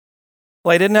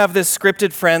Well, I didn't have this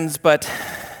scripted, friends, but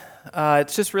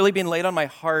it's just really been laid on my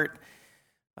heart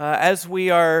as we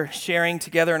are sharing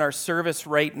together in our service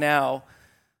right now.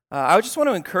 I just want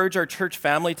to encourage our church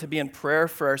family to be in prayer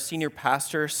for our senior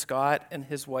pastor, Scott, and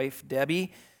his wife,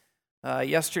 Debbie.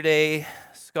 Yesterday,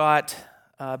 Scott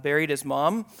buried his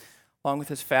mom along with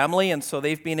his family, and so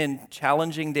they've been in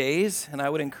challenging days, and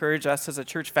I would encourage us as a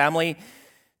church family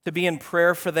to be in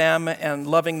prayer for them and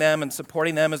loving them and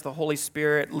supporting them as the Holy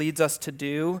Spirit leads us to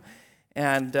do,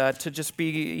 and to just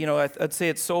be, I'd say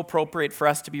it's so appropriate for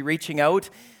us to be reaching out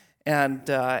and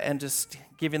just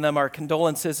giving them our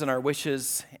condolences and our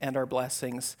wishes and our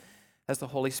blessings as the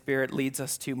Holy Spirit leads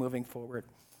us to moving forward.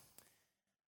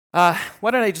 Why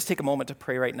don't I just take a moment to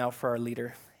pray right now for our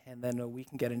leader, and then we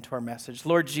can get into our message.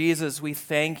 Lord Jesus, we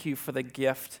thank you for the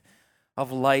gift of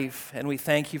life, and we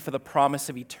thank you for the promise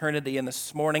of eternity. And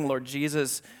this morning, Lord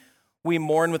Jesus, we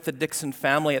mourn with the Dixon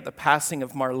family at the passing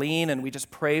of Marlene, and we just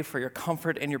pray for your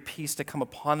comfort and your peace to come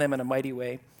upon them in a mighty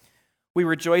way. We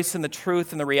rejoice in the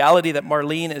truth and the reality that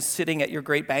Marlene is sitting at your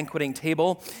great banqueting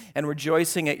table and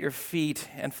rejoicing at your feet.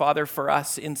 And Father, for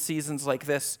us in seasons like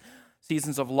this,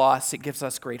 seasons of loss, it gives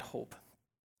us great hope.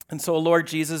 And so, Lord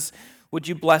Jesus, would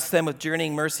you bless them with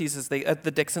journeying mercies at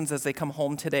the Dixons as they come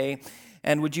home today?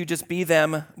 And would you just be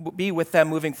with them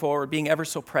moving forward, being ever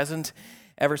so present,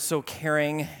 ever so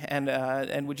caring,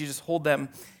 and would you just hold them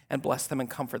and bless them and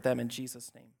comfort them in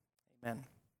Jesus' name? Amen.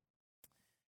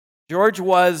 George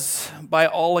was, by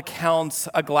all accounts,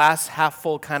 a glass half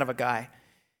full kind of a guy.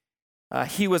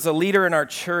 He was a leader in our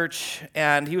church,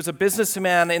 and he was a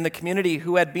businessman in the community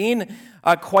who had been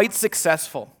quite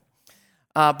successful.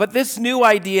 But this new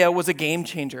idea was a game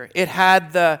changer. It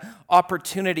had the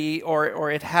opportunity or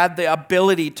it had the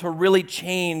ability to really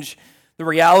change the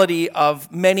reality of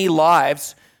many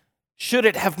lives should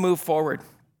it have moved forward.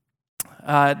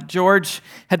 George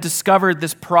had discovered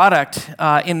this product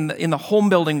in the home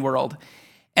building world.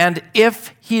 And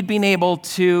if he'd been able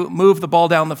to move the ball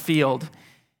down the field,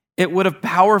 it would have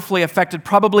powerfully affected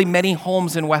probably many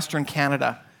homes in Western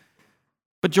Canada.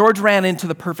 But George ran into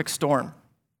the perfect storm.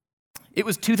 It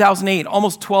was 2008,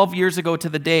 almost 12 years ago to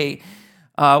the day,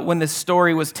 when this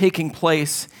story was taking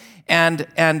place. And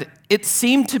it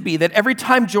seemed to be that every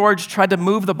time George tried to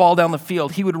move the ball down the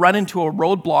field, he would run into a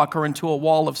roadblock or into a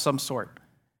wall of some sort.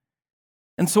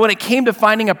 And so when it came to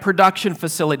finding a production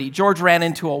facility, George ran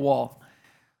into a wall.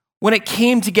 When it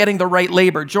came to getting the right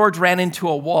labor, George ran into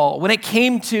a wall. When it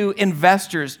came to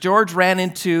investors, George ran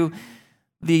into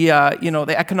the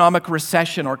economic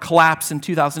recession or collapse in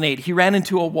 2008. He ran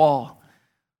into a wall.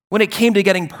 When it came to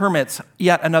getting permits,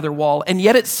 yet another wall. And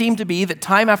yet it seemed to be that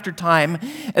time after time,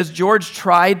 as George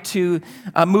tried to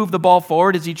move the ball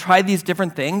forward, as he tried these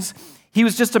different things, he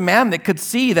was just a man that could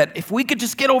see that if we could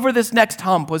just get over this next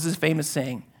hump, was his famous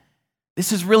saying,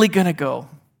 this is really going to go.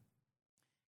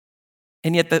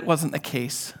 And yet that wasn't the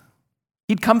case.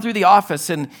 He'd come through the office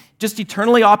and just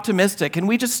eternally optimistic, and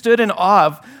we just stood in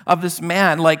awe of this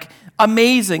man, like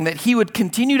amazing that he would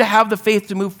continue to have the faith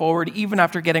to move forward even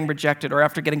after getting rejected or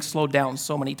after getting slowed down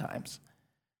so many times.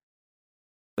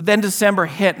 But then December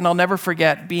hit, and I'll never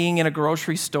forget being in a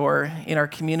grocery store in our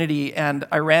community, and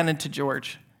I ran into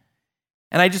George.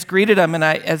 And I just greeted him, and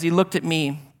as he looked at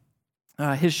me,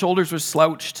 his shoulders were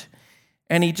slouched.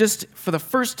 And he just, for the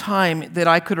first time that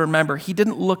I could remember, he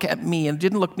didn't look at me and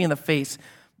didn't look me in the face,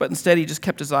 but instead he just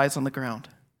kept his eyes on the ground.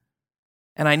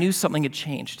 And I knew something had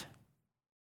changed.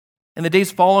 In the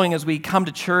days following, as we come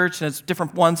to church and as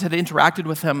different ones had interacted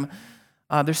with him,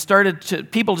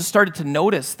 people just started to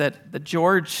notice that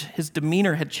George, his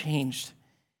demeanor had changed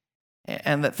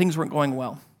and that things weren't going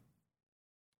well.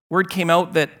 Word came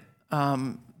out that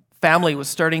family was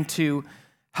starting to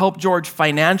help George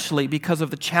financially because of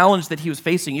the challenge that he was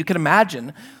facing. You can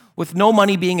imagine, with no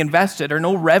money being invested or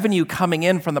no revenue coming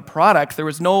in from the product, there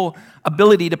was no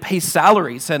ability to pay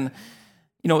salaries. And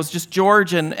it was just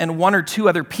George and one or two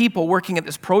other people working at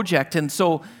this project. And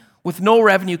so with no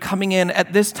revenue coming in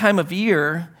at this time of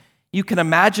year, you can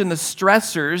imagine the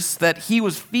stressors that he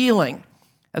was feeling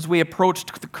as we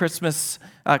approached the Christmas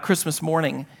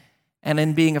morning and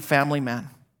in being a family man.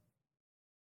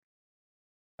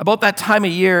 About this time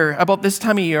of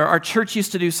year, our church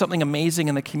used to do something amazing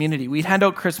in the community. We'd hand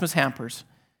out Christmas hampers.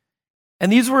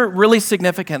 And these were really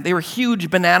significant. They were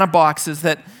huge banana boxes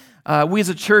that we as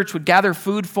a church would gather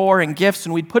food for and gifts,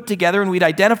 and we'd put together and we'd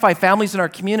identify families in our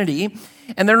community.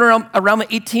 And then around the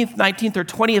 18th, 19th, or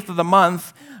 20th of the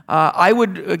month, I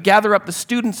would gather up the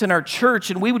students in our church,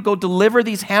 and we would go deliver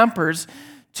these hampers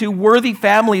to worthy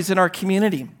families in our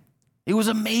community. It was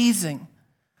amazing.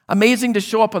 Amazing to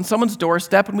show up on someone's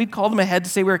doorstep, and we'd call them ahead to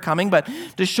say we were coming, but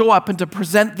to show up and to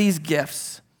present these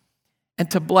gifts and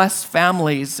to bless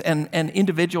families and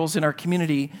individuals in our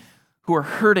community who are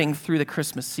hurting through the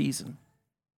Christmas season.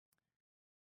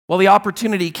 Well, the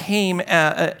opportunity came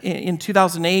in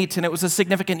 2008, and it was a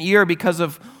significant year because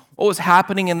of what was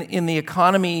happening in the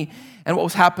economy and what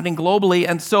was happening globally.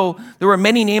 And so there were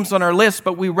many names on our list,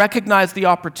 but we recognized the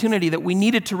opportunity that we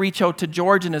needed to reach out to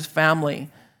George and his family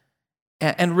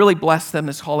and really bless them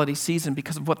this holiday season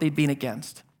because of what they'd been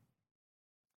against.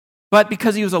 But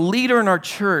because he was a leader in our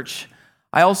church,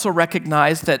 I also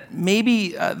recognized that maybe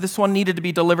this one needed to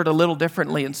be delivered a little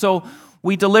differently. And so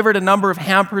we delivered a number of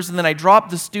hampers, and then I dropped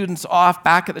the students off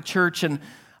back at the church, and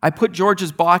I put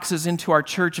George's boxes into our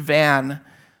church van,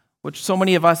 which so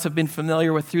many of us have been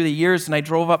familiar with through the years, and I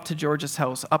drove up to George's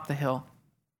house, up the hill.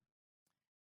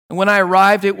 And when I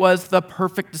arrived, it was the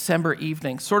perfect December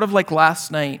evening, sort of like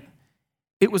last night.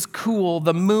 It was cool,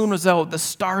 the moon was out, the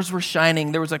stars were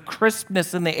shining, there was a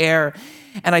crispness in the air,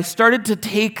 and I started to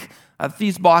take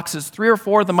these boxes, 3 or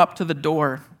 4 of them, up to the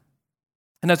door.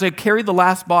 And as I carried the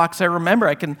last box,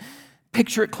 I can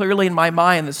picture it clearly in my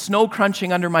mind, the snow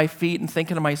crunching under my feet, and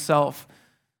thinking to myself,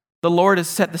 the Lord has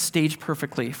set the stage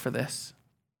perfectly for this.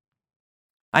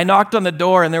 I knocked on the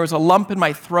door, and there was a lump in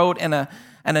my throat and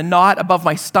a knot above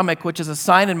my stomach, which is a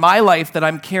sign in my life that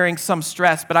I'm carrying some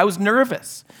stress. But I was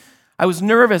nervous. I was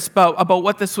nervous about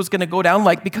what this was going to go down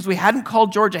like because we hadn't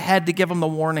called George ahead to give him the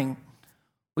warning.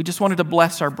 We just wanted to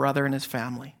bless our brother and his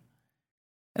family.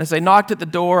 And as I knocked at the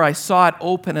door, I saw it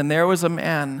open, and there was a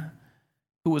man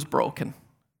who was broken.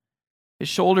 His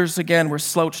shoulders, again, were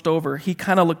slouched over. He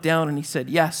kind of looked down, and he said,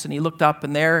 yes. And he looked up,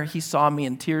 and there he saw me,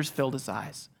 and tears filled his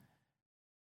eyes.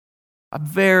 A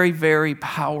very, very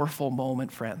powerful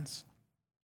moment, friends.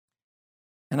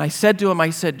 And I said to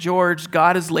him, George,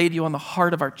 God has laid you on the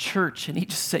heart of our church. And he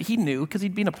just said, he knew, because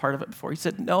he'd been a part of it before. He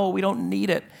said, no, we don't need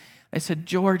it. I said,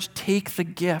 George, take the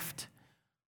gift.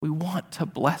 We want to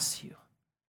bless you.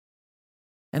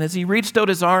 And as he reached out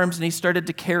his arms and he started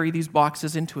to carry these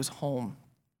boxes into his home,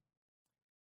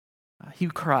 he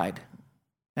cried,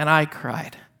 and I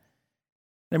cried.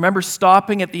 I remember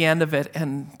stopping at the end of it,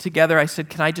 and together I said,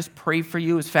 can I just pray for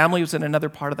you? His family was in another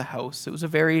part of the house. It was a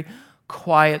very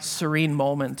quiet, serene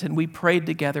moment, and we prayed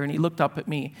together, and he looked up at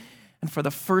me, and for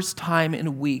the first time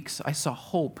in weeks, I saw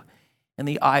hope in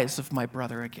the eyes of my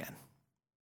brother again.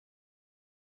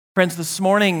 Friends, this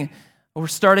morning, we're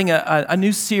starting a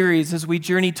new series as we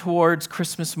journey towards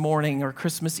Christmas morning or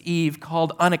Christmas Eve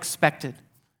called Unexpected.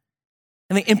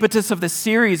 And the impetus of this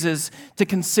series is to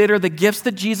consider the gifts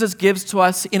that Jesus gives to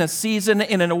us in a season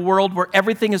and in a world where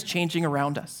everything is changing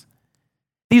around us.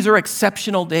 These are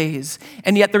exceptional days,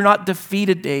 and yet they're not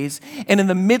defeated days. And in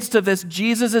the midst of this,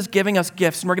 Jesus is giving us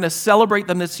gifts, and we're going to celebrate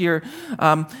them this year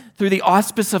through the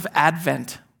auspice of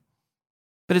Advent.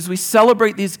 But as we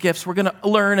celebrate these gifts, we're going to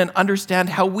learn and understand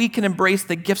how we can embrace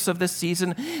the gifts of this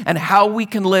season and how we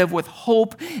can live with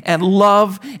hope and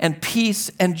love and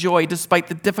peace and joy despite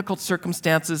the difficult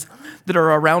circumstances that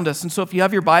are around us. And so if you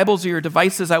have your Bibles or your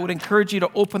devices, I would encourage you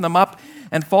to open them up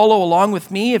and follow along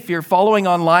with me. If you're following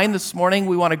online this morning,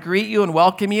 we want to greet you and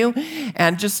welcome you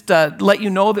and just let you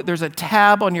know that there's a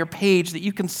tab on your page that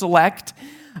you can select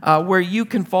where you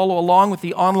can follow along with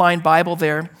the online Bible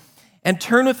there. And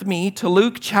turn with me to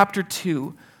Luke chapter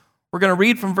 2. We're going to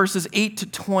read from verses 8 to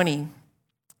 20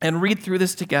 and read through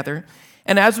this together.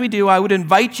 And as we do, I would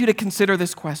invite you to consider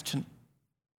this question.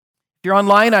 If you're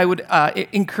online, I would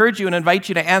encourage you and invite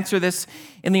you to answer this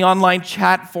in the online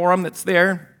chat forum that's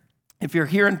there. If you're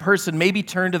here in person, maybe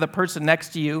turn to the person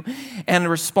next to you and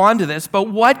respond to this. But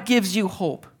what gives you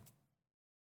hope?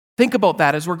 Think about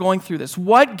that as we're going through this.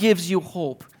 What gives you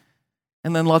hope?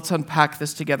 And then let's unpack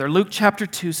this together. Luke chapter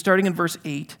 2, starting in verse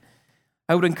 8.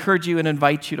 I would encourage you and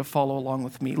invite you to follow along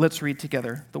with me. Let's read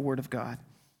together the word of God.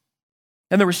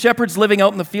 And there were shepherds living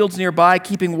out in the fields nearby,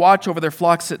 keeping watch over their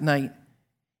flocks at night.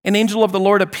 An angel of the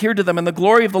Lord appeared to them, and the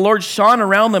glory of the Lord shone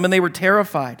around them, and they were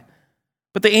terrified.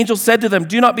 But the angel said to them,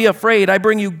 "Do not be afraid. I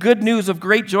bring you good news of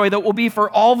great joy that will be for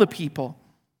all the people.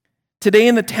 Today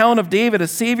in the town of David, a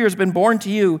Savior has been born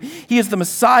to you. He is the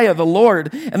Messiah, the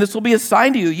Lord, and this will be a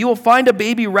sign to you. You will find a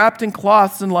baby wrapped in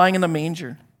cloths and lying in a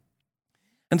manger."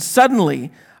 And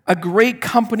suddenly, a great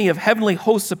company of heavenly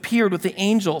hosts appeared with the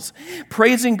angels,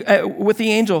 praising God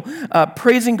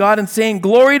and saying,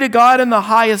 "Glory to God in the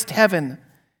highest heaven,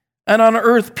 and on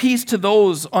earth peace to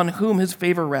those on whom his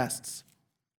favor rests."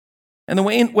 And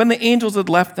when the angels had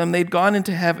left them, they'd gone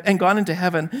into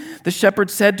heaven. The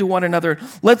shepherds said to one another,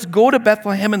 "Let's go to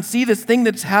Bethlehem and see this thing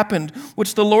that's happened,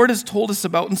 which the Lord has told us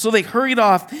about." And so they hurried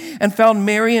off and found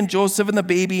Mary and Joseph and the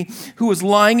baby who was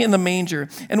lying in the manger.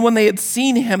 And when they had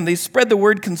seen him, they spread the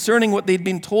word concerning what they'd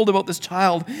been told about this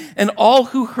child. And all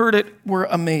who heard it were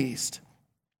amazed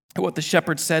at what the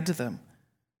shepherds said to them.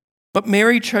 But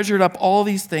Mary treasured up all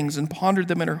these things and pondered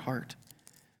them in her heart.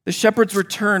 The shepherds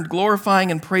returned, glorifying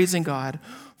and praising God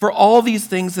for all these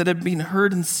things that had been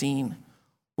heard and seen,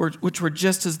 which were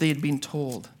just as they had been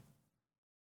told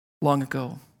long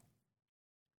ago.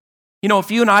 You know, if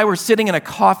you and I were sitting in a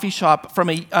coffee shop from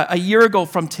a year ago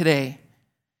from today,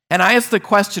 and I asked the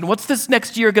question, what's this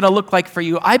next year going to look like for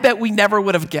you? I bet we never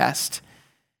would have guessed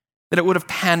that it would have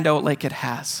panned out like it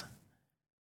has.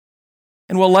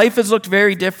 And while life has looked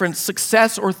very different,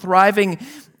 success or thriving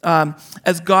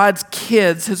as God's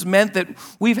kids has meant that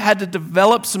we've had to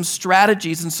develop some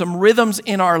strategies and some rhythms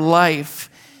in our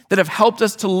life that have helped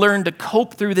us to learn to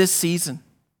cope through this season.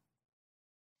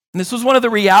 And this was one of the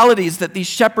realities that these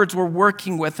shepherds were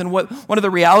working with, and one of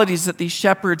the realities that these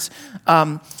shepherds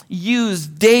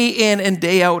used day in and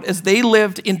day out as they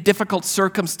lived in difficult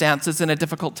circumstances in a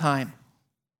difficult time.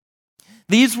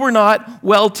 These were not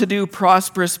well-to-do,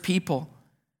 prosperous people.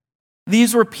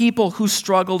 These were people who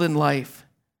struggled in life.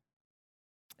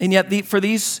 And yet, for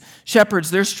these shepherds,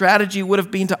 their strategy would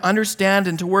have been to understand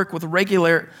and to work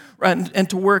regularly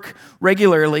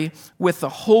with the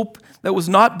hope that was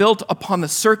not built upon the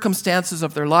circumstances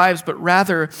of their lives, but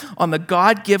rather on the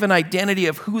God-given identity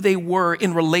of who they were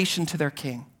in relation to their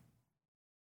King.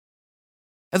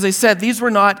 As I said, these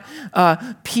were not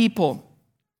people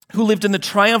who lived in the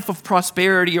triumph of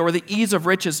prosperity or the ease of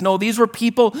riches. No, these were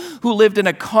people who lived in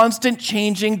a constant,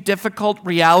 changing, difficult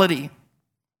reality.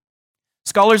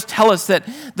 Scholars tell us that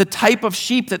the type of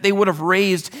sheep that they would have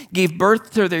raised gave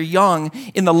birth to their young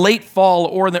in the late fall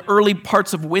or in the early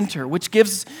parts of winter, which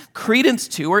gives credence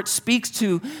to, or it speaks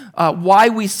to, why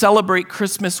we celebrate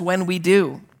Christmas when we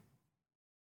do.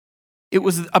 It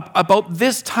was about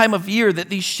this time of year that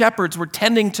these shepherds were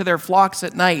tending to their flocks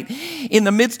at night in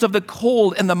the midst of the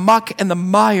cold and the muck and the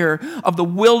mire of the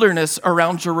wilderness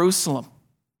around Jerusalem.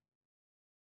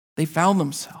 They found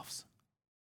themselves.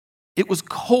 It was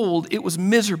cold. It was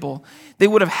miserable. They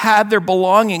would have had their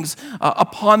belongings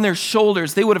upon their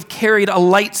shoulders. They would have carried a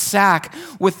light sack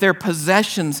with their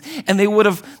possessions, and they would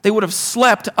have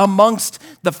slept amongst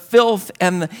the filth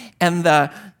and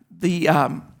the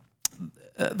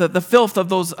filth of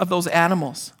those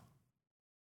animals.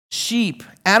 Sheep,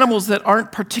 animals that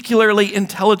aren't particularly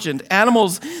intelligent,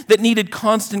 animals that needed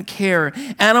constant care,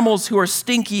 animals who are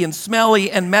stinky and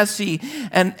smelly and messy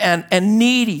and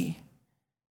needy.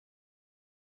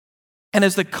 And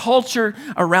as the culture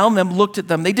around them looked at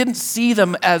them, they didn't see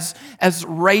them as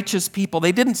righteous people.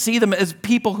 They didn't see them as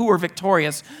people who were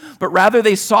victorious, but rather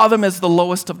they saw them as the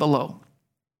lowest of the low.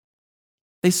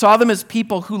 They saw them as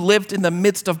people who lived in the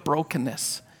midst of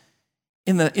brokenness,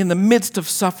 in the midst of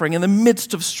suffering, in the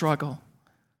midst of struggle.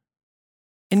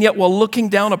 And yet, while looking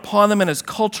down upon them and as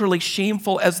culturally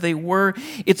shameful as they were,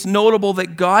 it's notable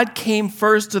that God came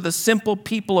first to the simple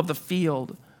people of the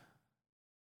field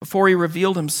before he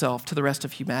revealed himself to the rest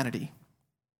of humanity.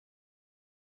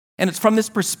 And it's from this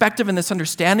perspective and this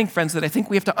understanding, friends, that I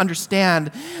think we have to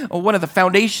understand one of the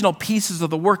foundational pieces of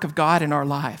the work of God in our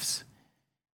lives.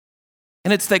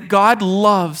 And it's that God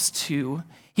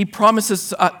he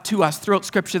promises to us throughout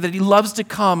Scripture that he loves to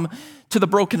come to the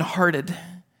brokenhearted.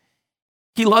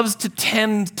 He loves to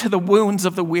tend to the wounds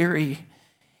of the weary.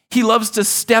 He loves to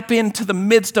step into the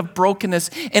midst of brokenness,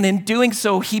 and in doing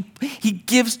so, he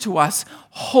gives to us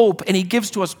hope, and he gives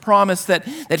to us promise that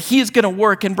he is going to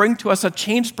work and bring to us a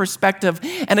changed perspective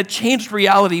and a changed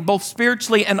reality, both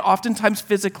spiritually and oftentimes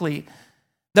physically,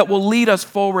 that will lead us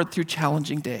forward through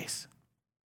challenging days.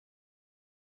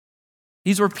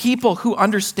 These were people who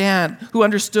understood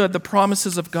the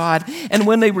promises of God, and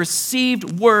when they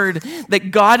received word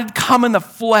that God had come in the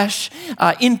flesh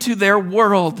into their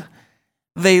world,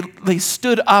 they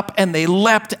stood up and they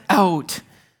leapt out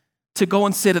to go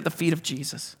and sit at the feet of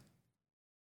Jesus.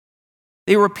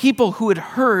 They were people who had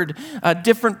heard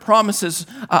different promises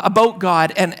about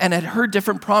God and had heard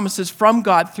different promises from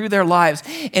God through their lives.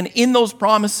 And in those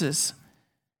promises,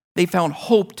 they found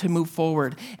hope to move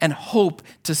forward and hope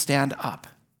to stand up.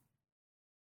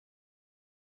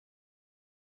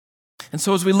 And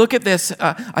so as we look at this,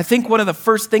 I think one of the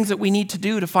first things that we need to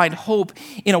do to find hope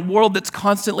in a world that's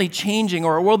constantly changing,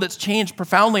 or a world that's changed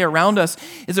profoundly around us,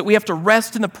 is that we have to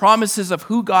rest in the promises of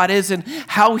who God is and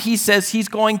how he says he's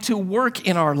going to work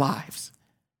in our lives.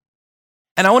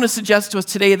 And I want to suggest to us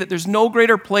today that there's no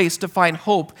greater place to find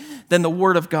hope than the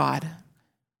Word of God.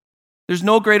 There's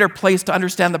no greater place to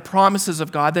understand the promises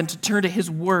of God than to turn to His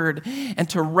Word and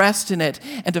to rest in it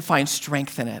and to find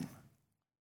strength in it.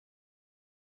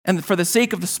 And for the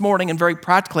sake of this morning and very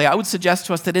practically, I would suggest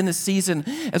to us that in this season,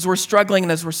 as we're struggling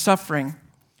and as we're suffering,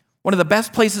 one of the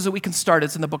best places that we can start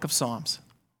is in the book of Psalms.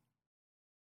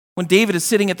 When David is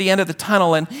sitting at the end of the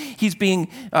tunnel and he's being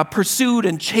pursued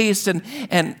and chased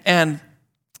and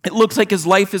it looks like his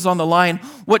life is on the line,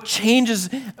 what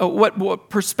changes, what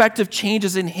perspective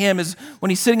changes in him is when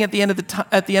he's sitting at the end of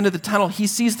the tunnel, he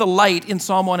sees the light in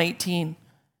Psalm 118.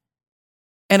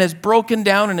 And as broken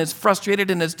down and as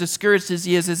frustrated and as discouraged as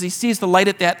he is, as he sees the light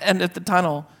at that end of the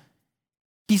tunnel,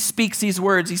 he speaks these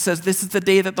words. He says, "This is the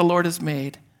day that the Lord has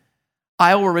made.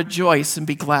 I will rejoice and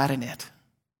be glad in it."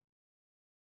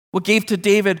 What gave to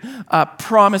David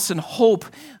promise and hope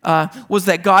was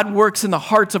that God works in the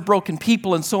hearts of broken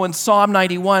people. And so in Psalm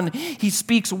 91, he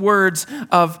speaks words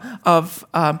of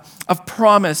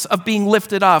promise, of being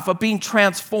lifted up, of being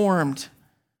transformed,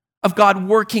 of God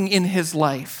working in his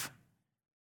life,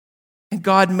 and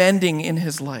God mending in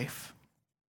his life.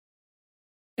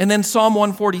 And then Psalm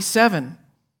 147,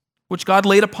 which God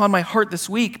laid upon my heart this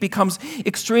week, becomes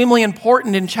extremely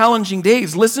important in challenging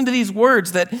days. Listen to these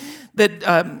words that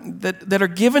are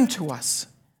given to us.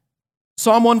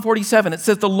 Psalm 147, it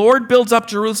says, "The Lord builds up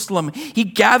Jerusalem. He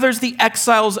gathers the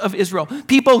exiles of Israel."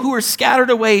 People who are scattered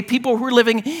away, people who are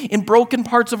living in broken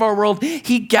parts of our world.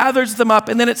 He gathers them up.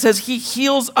 And then it says, "He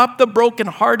heals up the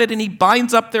brokenhearted and he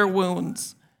binds up their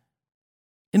wounds."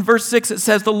 In verse 6, it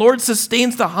says, "The Lord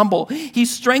sustains the humble. He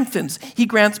strengthens. He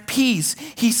grants peace.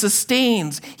 He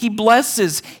sustains. He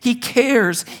blesses. He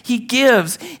cares. He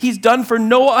gives. He's done for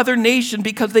no other nation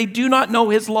because they do not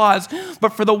know his laws.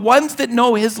 But for the ones that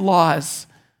know his laws,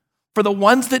 for the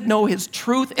ones that know his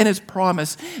truth and his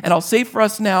promise," and I'll say for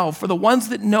us now, for the ones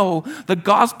that know the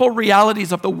gospel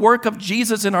realities of the work of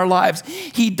Jesus in our lives,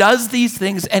 he does these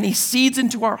things and he seeds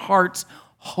into our hearts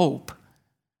hope.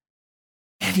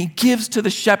 And he gives to the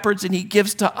shepherds and he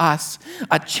gives to us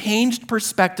a changed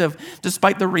perspective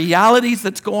despite the realities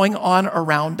that's going on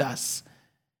around us.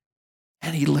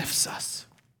 And he lifts us.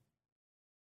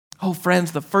 Oh,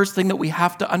 friends, the first thing that we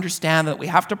have to understand, that we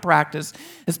have to practice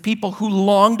as people who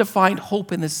long to find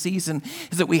hope in this season,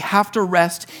 is that we have to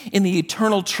rest in the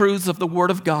eternal truths of the Word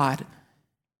of God,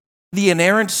 the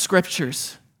inerrant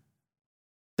scriptures,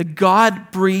 the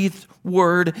God-breathed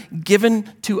Word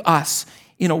given to us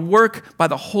in a work by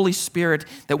the Holy Spirit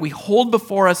that we hold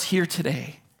before us here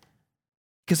today.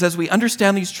 Because as we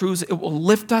understand these truths, it will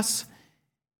lift us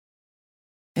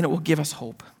and it will give us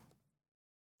hope.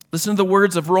 Listen to the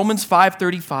words of Romans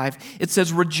 5:35. It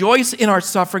says, "Rejoice in our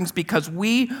sufferings because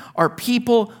we are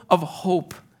people of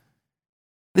hope."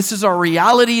 This is our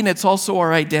reality and it's also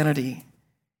our identity.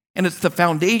 And it's the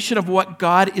foundation of what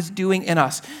God is doing in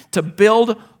us to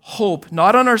build hope,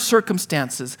 not on our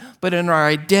circumstances, but in our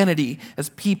identity as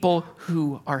people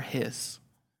who are his.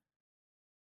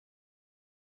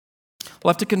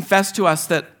 We'll have to confess to us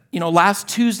that, last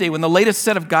Tuesday when the latest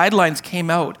set of guidelines came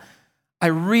out, I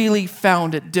really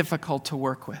found it difficult to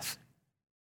work with.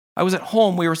 I was at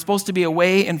home. We were supposed to be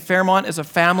away in Fairmont as a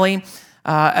family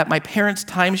at my parents'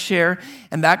 timeshare,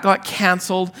 and that got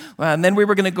canceled. And then we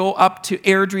were going to go up to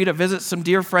Airdrie to visit some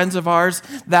dear friends of ours.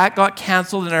 That got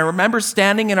canceled, and I remember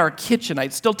standing in our kitchen. I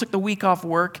still took the week off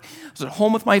work. I was at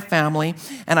home with my family,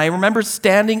 and I remember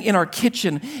standing in our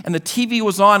kitchen, and the TV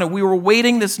was on, and we were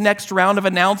waiting this next round of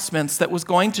announcements that was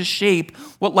going to shape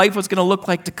what life was going to look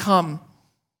like to come.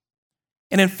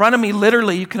 And in front of me,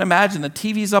 literally, you can imagine, the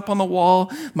TV's up on the wall,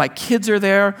 my kids are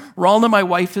there, Ralna, my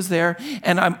wife, is there,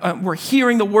 and we're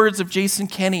hearing the words of Jason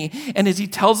Kenney, and as he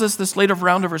tells us this latest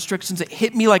round of restrictions, it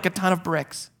hit me like a ton of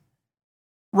bricks,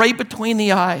 right between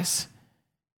the eyes.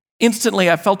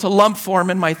 Instantly, I felt a lump form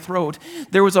in my throat.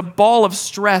 There was a ball of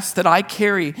stress that I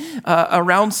carry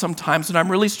around sometimes when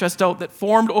I'm really stressed out that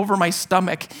formed over my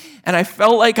stomach, and I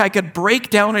felt like I could break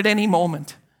down at any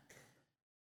moment.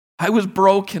 I was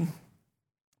broken,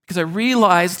 because I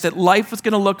realized that life was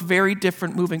going to look very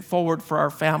different moving forward for our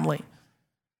family.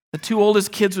 The two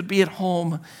oldest kids would be at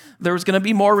home. There was going to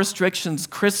be more restrictions.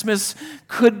 Christmas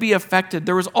could be affected.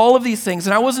 There was all of these things,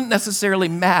 and I wasn't necessarily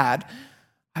mad.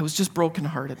 I was just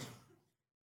brokenhearted.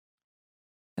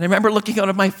 And I remember looking out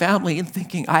at my family and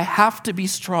thinking, I have to be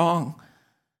strong.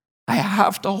 I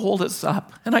have to hold us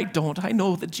up. And I don't. I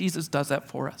know that Jesus does that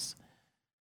for us.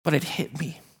 But it hit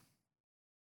me.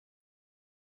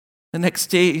 The next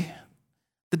day,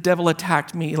 the devil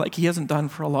attacked me like he hasn't done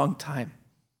for a long time.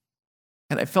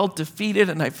 And I felt defeated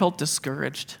and I felt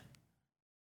discouraged.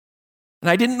 And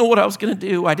I didn't know what I was going to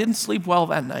do. I didn't sleep well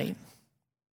that night.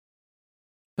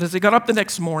 But as I got up the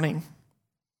next morning,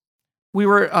 we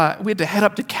had to head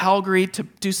up to Calgary to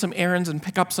do some errands and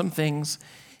pick up some things.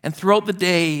 And throughout the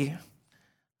day,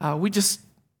 we just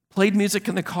played music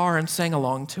in the car and sang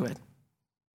along to it.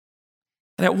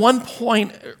 And at one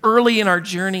point, early in our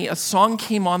journey, a song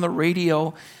came on the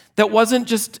radio that wasn't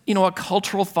just, a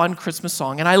cultural, fun Christmas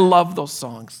song. And I love those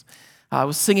songs. I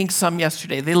was singing some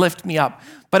yesterday. They lift me up.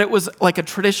 But it was like a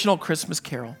traditional Christmas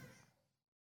carol,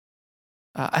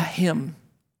 a hymn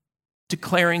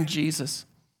declaring Jesus.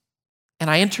 And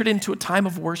I entered into a time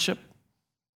of worship,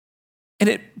 and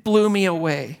it blew me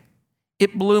away.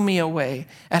 It blew me away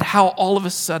at how all of a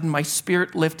sudden my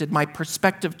spirit lifted, my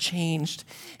perspective changed.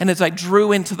 And as I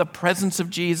drew into the presence of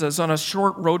Jesus on a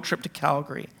short road trip to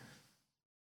Calgary,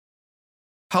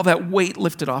 how that weight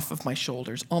lifted off of my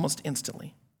shoulders almost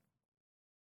instantly.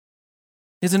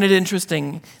 Isn't it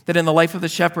interesting that in the life of the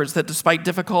shepherds, that despite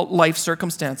difficult life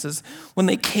circumstances, when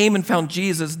they came and found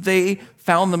Jesus, they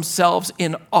found themselves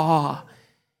in awe,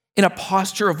 in a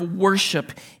posture of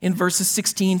worship in verses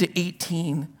 16 to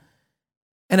 18.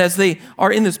 And as they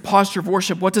are in this posture of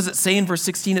worship, what does it say in verse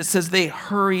 16? It says they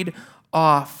hurried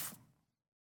off.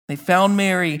 They found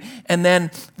Mary, and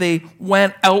then they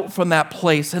went out from that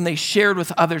place, and they shared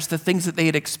with others the things that they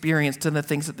had experienced and the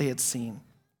things that they had seen.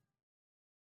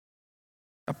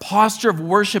 A posture of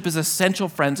worship is essential,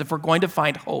 friends, if we're going to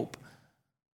find hope.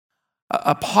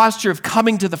 A posture of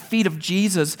coming to the feet of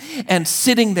Jesus and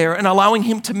sitting there and allowing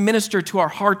him to minister to our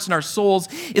hearts and our souls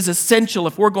is essential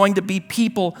if we're going to be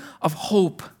people of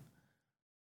hope.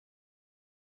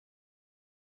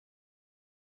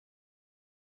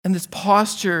 And this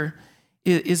posture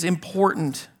is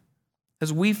important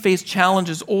as we face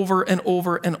challenges over and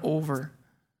over and over.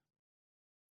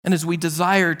 And as we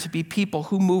desire to be people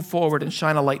who move forward and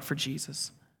shine a light for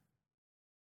Jesus.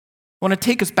 I want to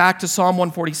take us back to Psalm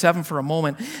 147 for a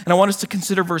moment, and I want us to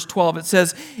consider verse 12. It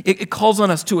says, it calls on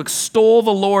us to extol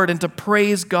the Lord and to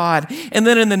praise God. And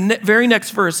then in the very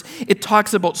next verse, it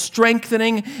talks about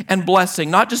strengthening and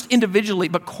blessing, not just individually,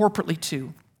 but corporately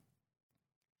too.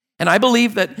 And I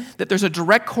believe that there's a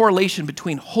direct correlation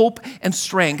between hope and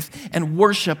strength and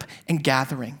worship and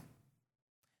gathering.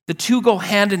 The two go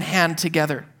hand in hand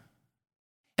together.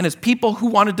 And as people who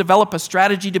want to develop a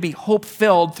strategy to be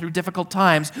hope-filled through difficult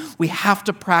times, we have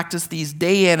to practice these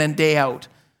day in and day out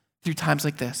through times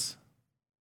like this.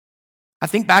 I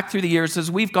think back through the years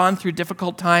as we've gone through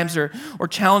difficult times or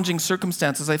challenging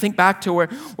circumstances. I think back to where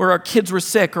our kids were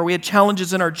sick, or we had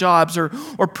challenges in our jobs, or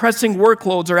pressing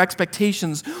workloads or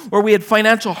expectations, or we had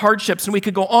financial hardships, and we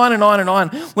could go on and on and on.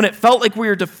 When it felt like we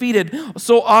were defeated,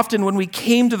 so often when we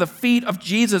came to the feet of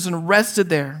Jesus and rested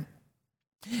there,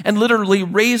 and literally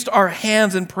raised our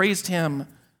hands and praised him,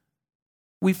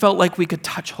 we felt like we could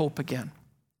touch hope again.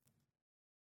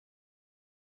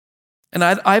 And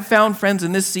I've found, friends,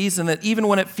 in this season that even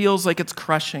when it feels like it's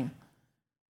crushing,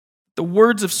 the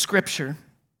words of Scripture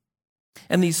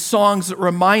and these songs that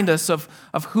remind us of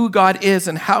who God is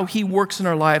and how he works in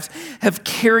our lives have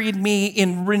carried me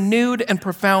in renewed and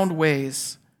profound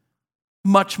ways,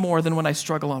 much more than when I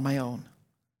struggle on my own.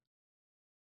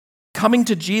 Coming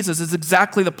to Jesus is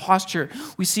exactly the posture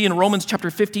we see in Romans chapter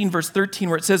 15, verse 13,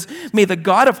 where it says, "May the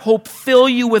God of hope fill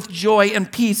you with joy and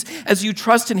peace as you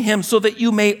trust in him, so that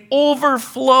you may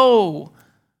overflow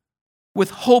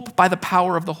with hope by the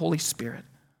power of the Holy Spirit."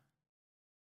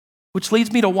 Which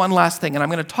leads me to one last thing, and I'm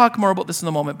going to talk more about this in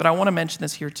a moment, but I want to mention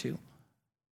this here too.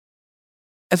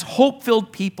 As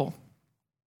hope-filled people,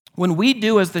 when we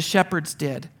do as the shepherds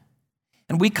did,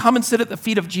 and we come and sit at the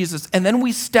feet of Jesus, and then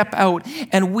we step out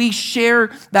and we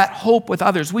share that hope with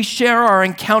others. We share our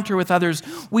encounter with others.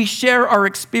 We share our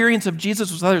experience of Jesus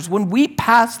with others. When we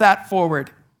pass that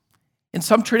forward, in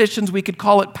some traditions we could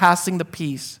call it passing the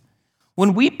peace.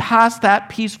 When we pass that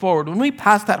peace forward, when we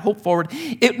pass that hope forward,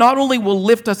 it not only will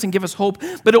lift us and give us hope,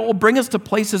 but it will bring us to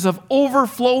places of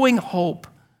overflowing hope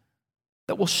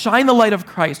that will shine the light of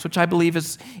Christ, which I believe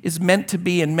is meant to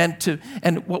be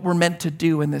and what we're meant to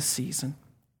do in this season.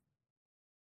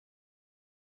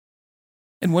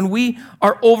 And when we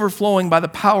are overflowing by the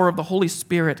power of the Holy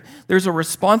Spirit, there's a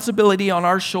responsibility on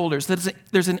our shoulders.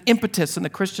 There's an impetus in the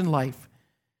Christian life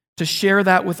to share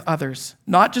that with others,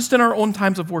 not just in our own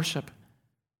times of worship,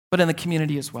 but in the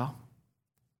community as well.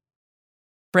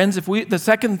 Friends, the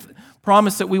second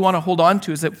promise that we want to hold on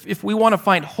to is that if we want to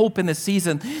find hope in this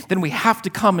season, then we have to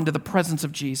come into the presence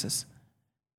of Jesus.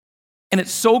 And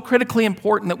it's so critically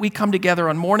important that we come together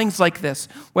on mornings like this,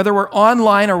 whether we're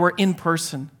online or we're in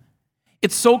person.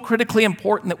 It's so critically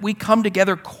important that we come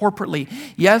together corporately.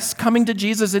 Yes, coming to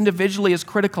Jesus individually is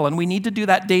critical, and we need to do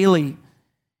that daily.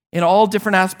 in all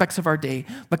different aspects of our day,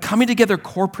 but coming together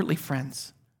corporately,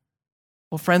 friends.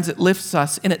 Well, friends, it lifts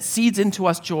us and it seeds into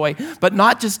us joy, but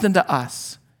not just into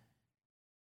us,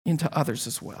 into others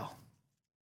as well.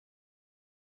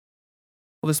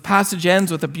 Well, this passage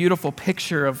ends with a beautiful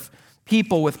picture of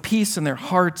people with peace in their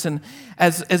hearts. And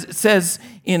as it says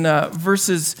in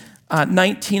verses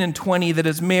 19 and 20, that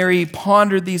as Mary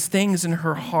pondered these things in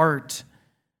her heart,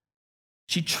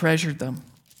 she treasured them.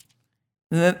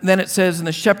 And then it says, and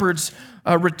the shepherds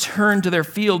returned to their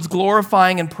fields,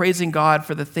 glorifying and praising God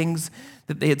for the things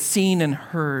that they had seen and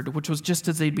heard, which was just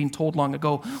as they'd been told long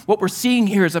ago. What we're seeing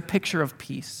here is a picture of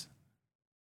peace.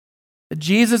 That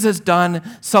Jesus has done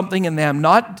something in them.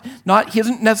 He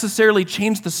hasn't necessarily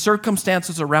changed the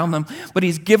circumstances around them, but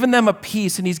he's given them a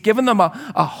peace, and he's given them a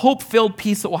hope-filled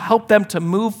peace that will help them to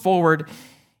move forward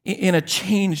in a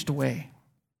changed way.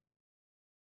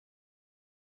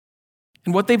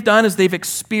 And what they've done is they've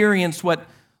experienced what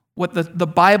the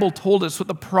Bible told us, what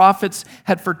the prophets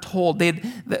had foretold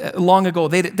long ago.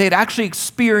 They'd actually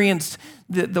experienced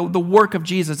the work of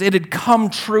Jesus. It had come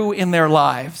true in their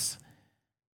lives.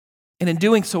 And in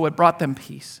doing so, it brought them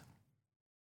peace.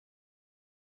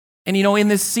 And in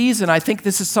this season, I think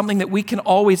this is something that we can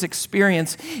always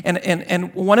experience.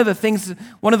 And one of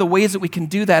the ways that we can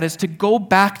do that is to go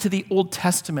back to the Old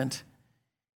Testament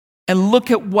and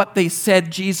look at what they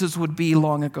said Jesus would be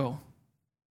long ago.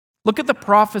 Look at the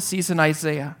prophecies in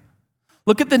Isaiah.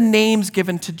 Look at the names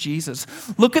given to Jesus.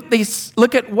 Look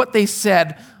at what they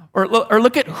said, or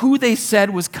look at who they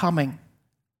said was coming.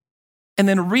 And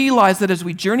then realize that as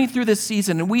we journey through this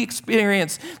season and we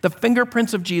experience the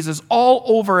fingerprints of Jesus all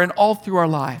over and all through our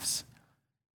lives,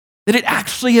 that it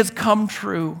actually has come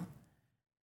true.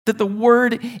 That the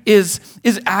word is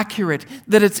accurate,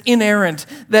 that it's inerrant,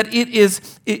 that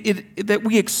that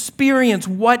we experience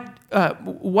what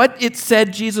it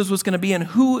said Jesus was going to be and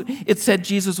who it said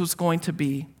Jesus was going to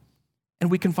be.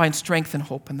 And we can find strength and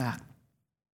hope in that.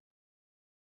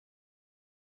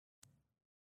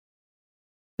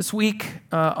 This week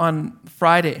on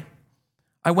Friday,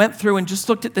 I went through and just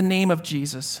looked at the name of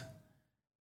Jesus.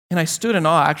 And I stood in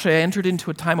awe. Actually, I entered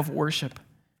into a time of worship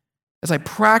as I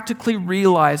practically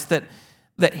realized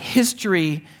that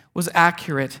history was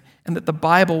accurate and that the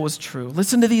Bible was true.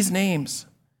 Listen to these names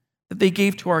that they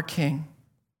gave to our King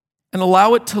and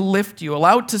allow it to lift you,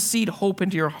 allow it to seed hope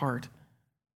into your heart.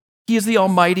 He is the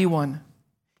Almighty One.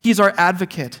 He's our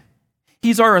advocate.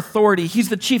 He's our authority. He's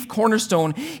the chief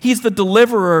cornerstone. He's the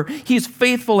deliverer. He's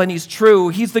faithful and he's true.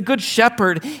 He's the good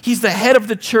shepherd. He's the head of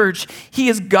the church. He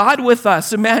is God with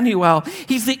us, Emmanuel.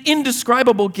 He's the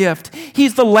indescribable gift.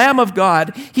 He's the Lamb of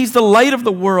God. He's the light of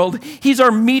the world. He's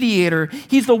our mediator.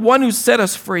 He's the one who set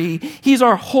us free. He's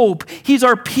our hope. He's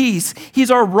our peace. He's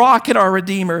our rock and our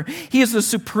redeemer. He is the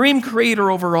supreme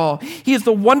creator over all. He is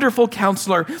the wonderful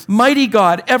counselor, mighty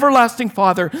God, everlasting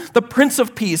Father, the Prince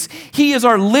of Peace. He is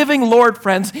our living Lord,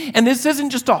 friends, and this isn't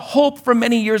just a hope from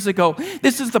many years ago.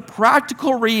 This is the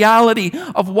practical reality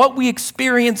of what we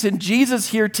experience in Jesus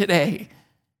here today.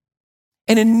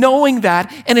 And in knowing that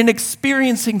and in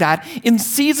experiencing that in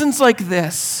seasons like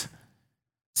this,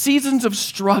 seasons of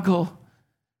struggle,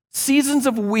 seasons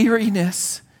of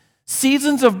weariness,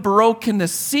 seasons of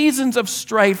brokenness, seasons of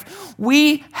strife,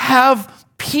 we have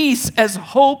peace as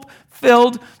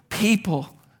hope-filled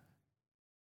people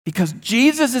because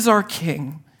Jesus is our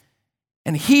King.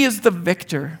 And he is the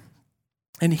victor,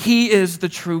 and he is the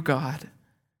true God.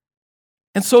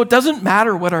 And so it doesn't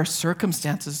matter what our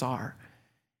circumstances are.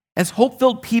 As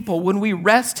hope-filled people, when we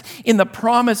rest in the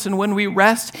promise and when we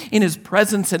rest in his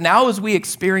presence, and now as we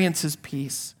experience his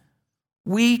peace,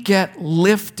 we get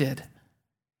lifted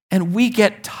and we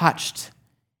get touched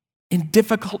in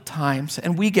difficult times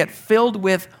and we get filled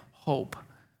with hope.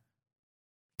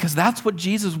 Because that's what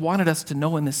Jesus wanted us to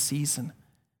know in this season.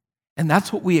 And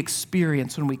that's what we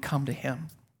experience when we come to him.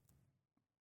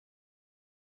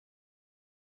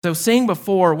 As I was saying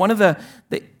before, one of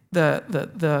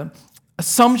the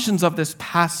assumptions of this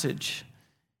passage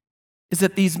is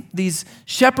that these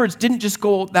shepherds didn't just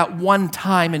go that one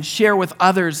time and share with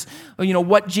others,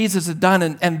 what Jesus had done,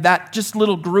 and that just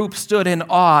little group stood in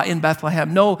awe in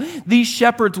Bethlehem. No, these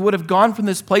shepherds would have gone from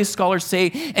this place, scholars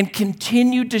say, and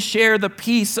continued to share the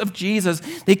peace of Jesus.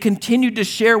 They continued to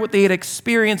share what they had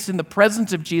experienced in the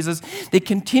presence of Jesus. They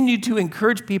continued to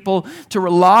encourage people to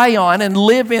rely on and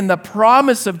live in the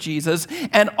promise of Jesus,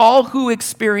 and all who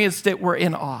experienced it were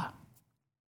in awe.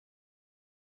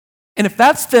 And if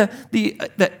that's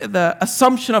the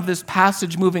assumption of this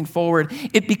passage moving forward,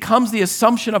 it becomes the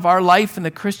assumption of our life and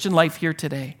the Christian life here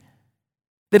today.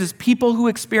 that as people who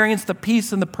experience the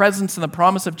peace and the presence and the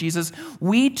promise of Jesus,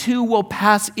 we too will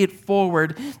pass it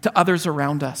forward to others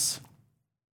around us.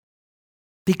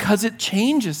 Because it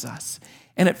changes us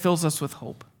and it fills us with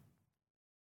hope.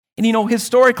 And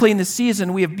historically in this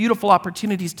season, we have beautiful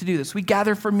opportunities to do this. We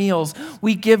gather for meals,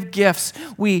 we give gifts,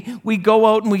 we go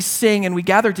out and we sing and we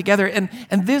gather together. And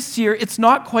this year, it's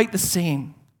not quite the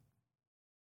same.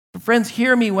 But friends,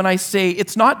 hear me when I say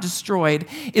it's not destroyed,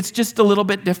 it's just a little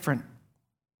bit different.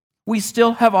 We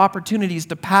still have opportunities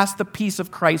to pass the peace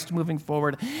of Christ moving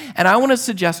forward. And I want to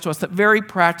suggest to us that very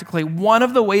practically, one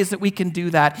of the ways that we can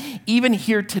do that, even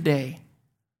here today,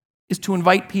 is to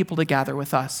invite people to gather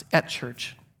with us at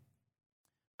church.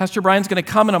 Pastor Brian's going to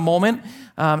come in a moment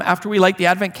after we light the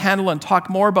Advent candle and talk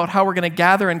more about how we're going to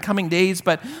gather in coming days.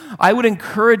 But I would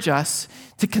encourage us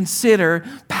to consider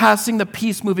passing the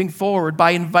peace moving forward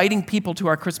by inviting people to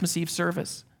our Christmas Eve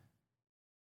service.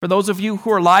 For those of you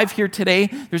who are live here today,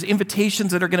 there's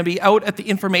invitations that are going to be out at the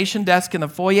information desk in the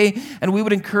foyer, and we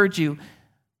would encourage you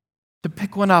to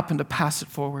pick one up and to pass it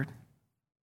forward.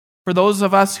 For those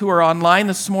of us who are online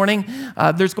this morning,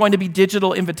 there's going to be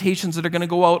digital invitations that are going to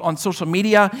go out on social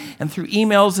media and through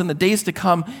emails in the days to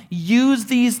come. Use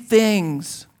these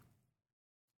things.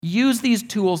 Use these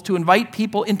tools to invite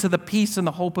people into the peace and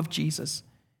the hope of Jesus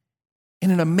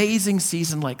in an amazing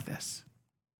season like this.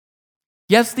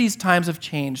 Yes, these times have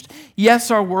changed. Yes,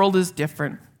 our world is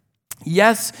different.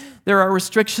 Yes, there are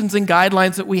restrictions and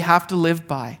guidelines that we have to live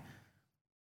by.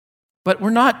 But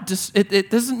it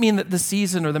doesn't mean that the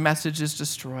season or the message is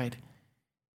destroyed.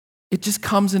 It just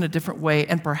comes in a different way.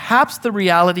 And perhaps the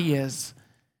reality is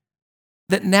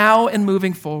that now and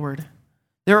moving forward,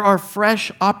 there are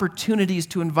fresh opportunities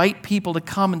to invite people to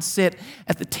come and sit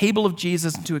at the table of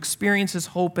Jesus and to experience his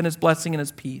hope and his blessing and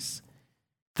his peace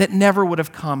that never would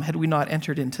have come had we not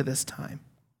entered into this time.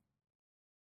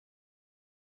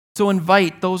 So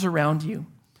invite those around you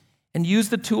and use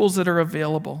the tools that are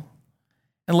available.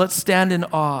 And let's stand in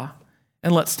awe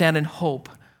and let's stand in hope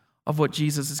of what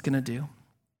Jesus is going to do.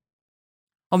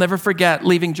 I'll never forget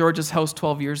leaving George's house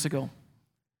 12 years ago.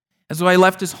 As I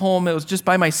left his home, it was just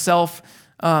by myself,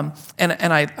 and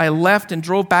I left and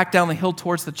drove back down the hill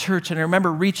towards the church, and I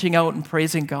remember reaching out and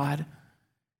praising God.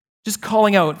 Just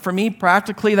calling out. For me,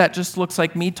 practically, that just looks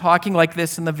like me talking like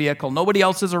this in the vehicle. Nobody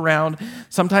else is around.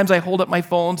 Sometimes I hold up my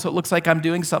phone so it looks like I'm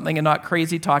doing something and not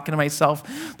crazy talking to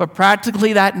myself. But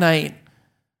practically that night,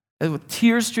 with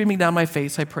tears streaming down my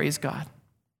face, I praised God.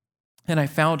 And I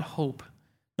found hope.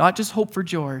 Not just hope for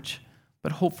George,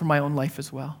 but hope for my own life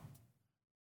as well.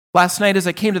 Last night, as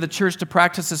I came to the church to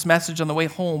practice this message on the way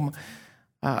home,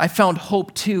 I found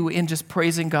hope too in just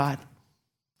praising God.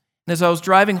 And as I was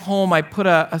driving home, I put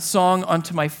a song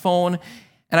onto my phone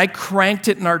and I cranked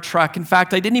it in our truck. In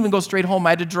fact, I didn't even go straight home. I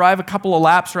had to drive a couple of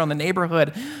laps around the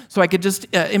neighborhood so I could just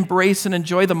embrace and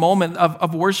enjoy the moment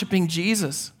of worshiping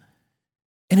Jesus.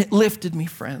 And it lifted me,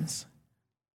 friends.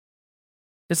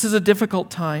 This is a difficult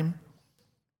time,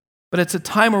 but it's a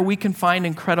time where we can find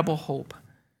incredible hope.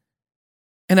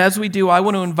 And as we do, I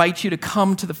want to invite you to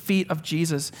come to the feet of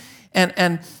Jesus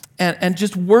and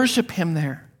just worship him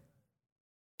there.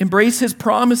 Embrace his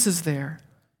promises there.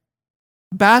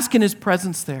 Bask in his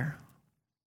presence there.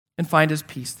 And find his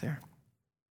peace there.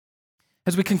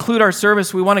 As we conclude our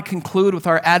service, we want to conclude with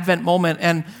our Advent moment.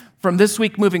 And from this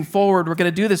week moving forward, we're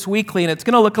going to do this weekly, and it's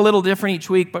going to look a little different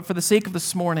each week. But for the sake of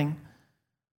this morning,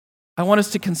 I want us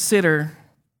to consider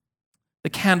the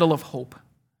candle of hope.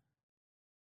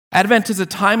 Advent is a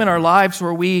time in our lives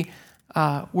where we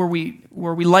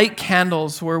light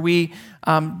candles, where we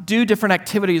do different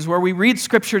activities, where we read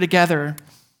Scripture together,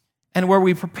 and where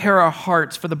we prepare our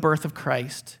hearts for the birth of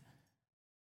Christ.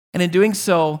 And in doing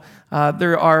so,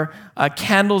 there are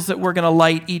candles that we're going to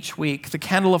light each week: the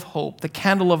candle of hope, the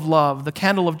candle of love, the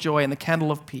candle of joy, and the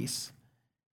candle of peace.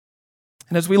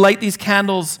 And as we light these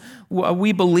candles,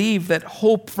 we believe that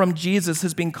hope from Jesus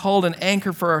has been called an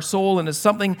anchor for our soul and is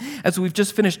something, as we've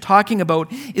just finished talking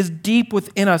about, is deep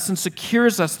within us and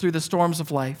secures us through the storms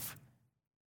of life.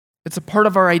 It's a part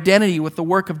of our identity with the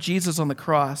work of Jesus on the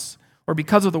cross, or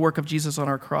because of the work of Jesus on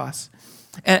our cross.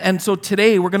 And so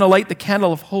today we're going to light the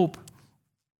candle of hope.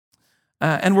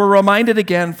 And we're reminded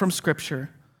again from Scripture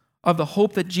of the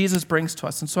hope that Jesus brings to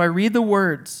us. And so I read the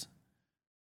words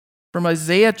from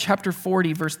Isaiah chapter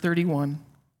 40, verse 31.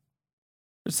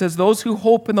 It says, "Those who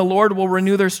hope in the Lord will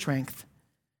renew their strength.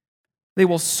 They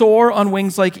will soar on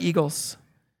wings like eagles.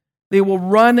 They will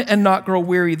run and not grow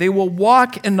weary. They will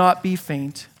walk and not be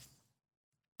faint."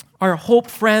 Our hope,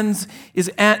 friends,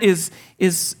 is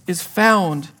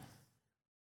found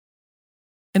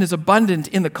and is abundant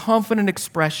in the confident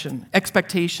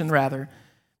expectation,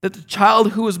 that the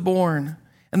child who was born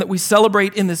and that we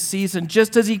celebrate in this season,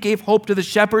 just as he gave hope to the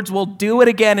shepherds, will do it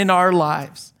again in our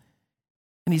lives.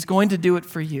 And he's going to do it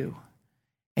for you,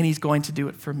 and he's going to do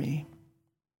it for me.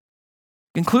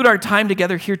 To conclude our time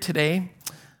together here today,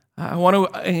 I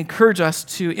want to encourage us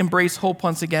to embrace hope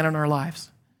once again in our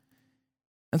lives.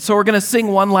 And so we're going to sing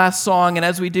one last song, and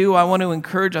as we do, I want to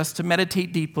encourage us to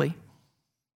meditate deeply,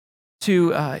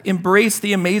 to embrace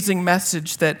the amazing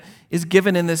message that is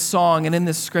given in this song and in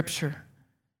this scripture,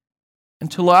 and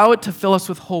to allow it to fill us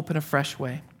with hope in a fresh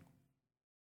way.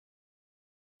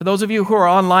 For those of you who are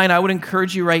online, I would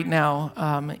encourage you right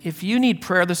now, if you need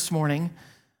prayer this morning,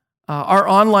 our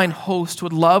online host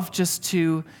would love just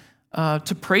to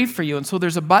pray for you. And so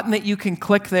there's a button that you can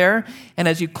click there, and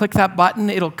as you click that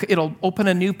button, it'll open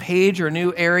a new page or a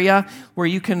new area where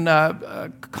you can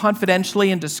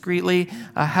confidentially and discreetly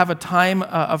have a time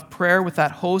of prayer with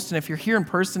that host. And if you're here in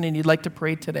person and you'd like to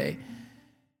pray today,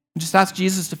 just ask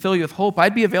Jesus to fill you with hope,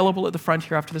 I'd be available at the front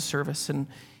here after the service, and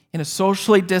in a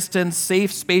socially distanced,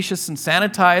 safe, spacious, and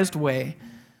sanitized way.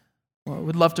 Well, I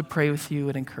would love to pray with you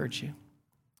and encourage you.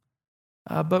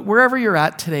 But wherever you're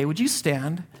at today, would you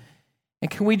stand? And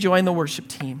can we join the worship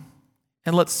team?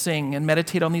 And let's sing and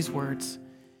meditate on these words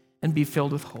and be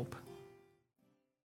filled with hope.